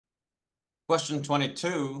Question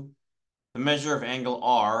 22, the measure of angle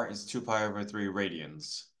R is 2 pi over 3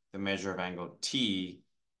 radians. The measure of angle T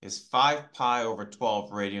is 5 pi over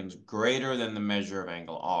 12 radians greater than the measure of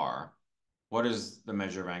angle R. What is the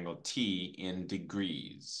measure of angle T in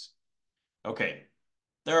degrees? Okay,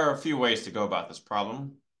 there are a few ways to go about this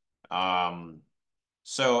problem.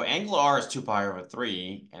 So angle R is 2 pi over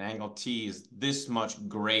 3, and angle T is this much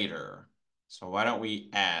greater. So why don't we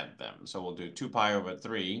add them? So we'll do 2 pi over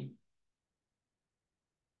 3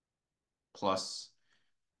 plus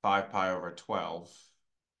 5 pi over 12.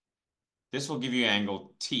 This will give you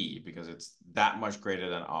angle T because it's that much greater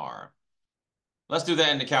than R. Let's do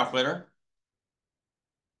that in the calculator.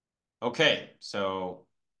 Okay, so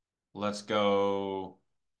let's go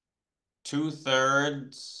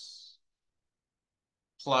 2/3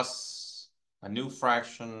 plus a new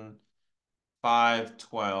fraction,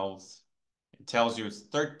 5/12. It tells you it's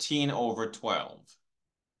 13 over 12.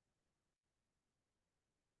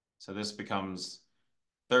 So this becomes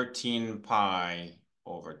 13 pi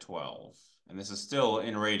over 12. And this is still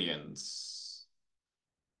in radians.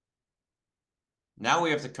 Now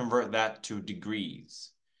we have to convert that to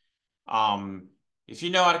degrees. If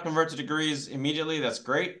you know how to convert to degrees immediately, that's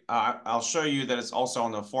great. I'll show you that it's also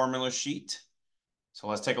on the formula sheet. So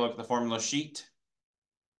let's take a look at the formula sheet.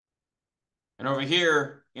 And over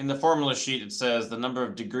here in the formula sheet, it says the number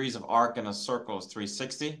of degrees of arc in a circle is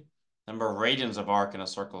 360. Number of radians of arc in a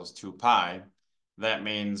circle is 2 pi. That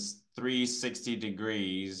means 360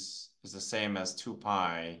 degrees is the same as 2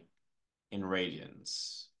 pi in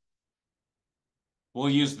radians. We'll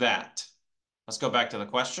use that. Let's go back to the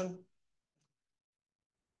question.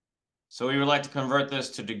 So we would like to convert this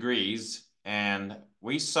to degrees. And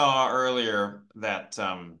we saw earlier that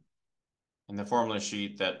in the formula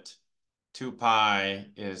sheet that 2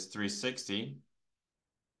 pi is 360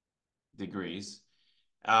 degrees.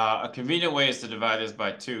 A convenient way is to divide this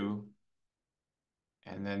by 2.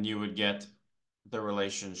 And then you would get the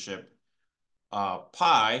relationship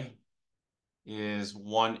pi is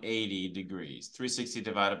 180 degrees. 360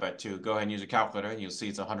 divided by 2. Go ahead and use a calculator and you'll see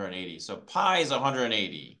it's 180. So pi is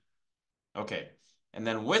 180. Okay, and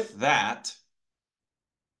then with that,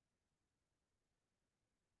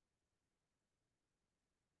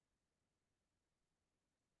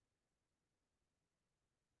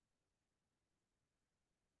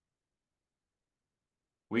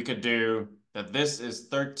 we could do that this is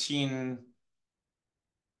 13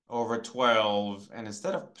 over 12, and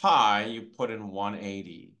instead of pi, you put in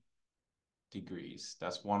 180 degrees.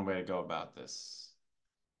 That's one way to go about this,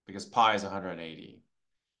 because pi is 180.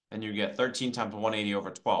 Then you get 13 times 180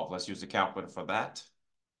 over 12. Let's use the calculator for that.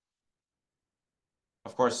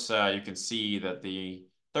 Of course, you can see that the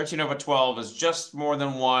 13 over 12 is just more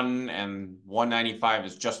than 1, and 195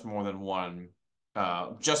 is just more than 1.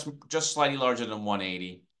 Just slightly larger than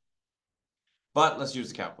 180. But let's use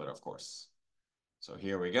the calculator, of course. So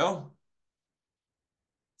here we go.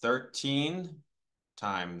 13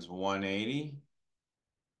 times 180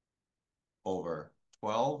 over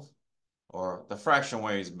 12, or the fraction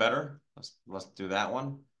way is better. Let's do that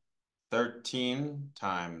one. 13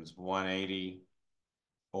 times 180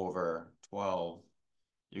 over 12.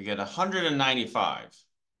 You get 195.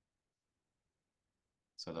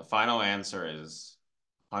 So the final answer is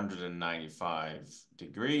 195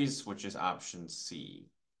 degrees, which is option C.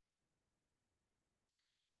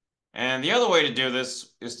 And the other way to do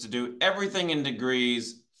this is to do everything in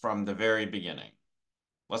degrees from the very beginning.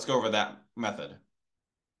 Let's go over that method.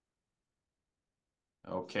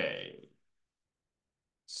 Okay.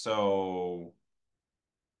 So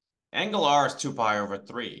angle R is 2 pi over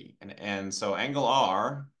 3. And so angle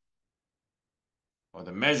R, or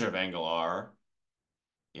the measure of angle R,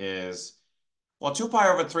 is, well, 2 pi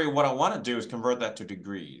over 3, what I want to do is convert that to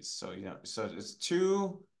degrees. So, so it's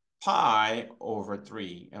 2 pi over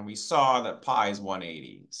 3. And we saw that pi is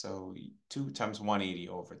 180. So 2 times 180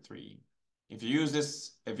 over 3. If you use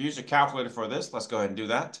your calculator for this, let's go ahead and do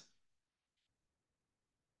that.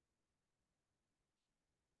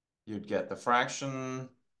 You'd get the fraction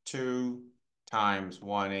 2 times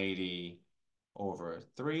 180 over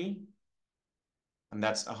 3. And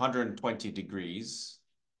that's 120 degrees.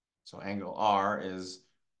 So angle R is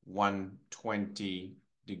 120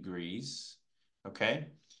 degrees. Okay.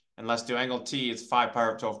 And let's do angle T. It's 5 pi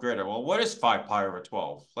over 12 greater. Well, what is 5 pi over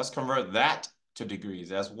 12? Let's convert that to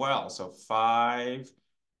degrees as well. So 5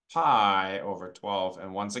 pi over 12.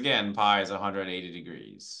 And once again, pi is 180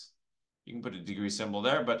 degrees. You can put a degree symbol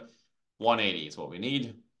there, but 180 is what we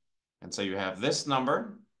need. And so you have this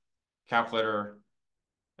number. Calculator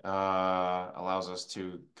allows us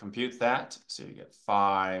to compute that. So you get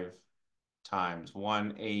 5 times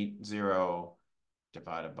 180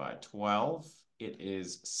 divided by 12, it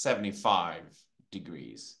is 75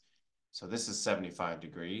 degrees. So this is 75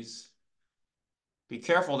 degrees. Be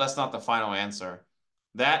careful, that's not the final answer.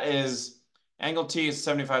 That is, angle T is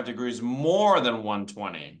 75 degrees more than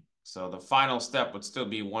 120. So the final step would still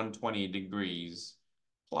be 120 degrees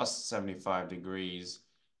plus 75 degrees.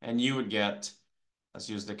 And you would get, let's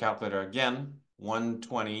use the calculator again,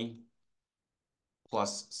 120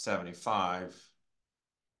 plus 75,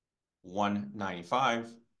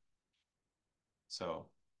 195. So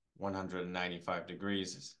 195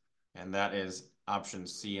 degrees. And that is option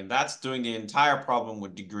C. And that's doing the entire problem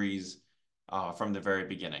with degrees from the very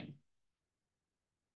beginning.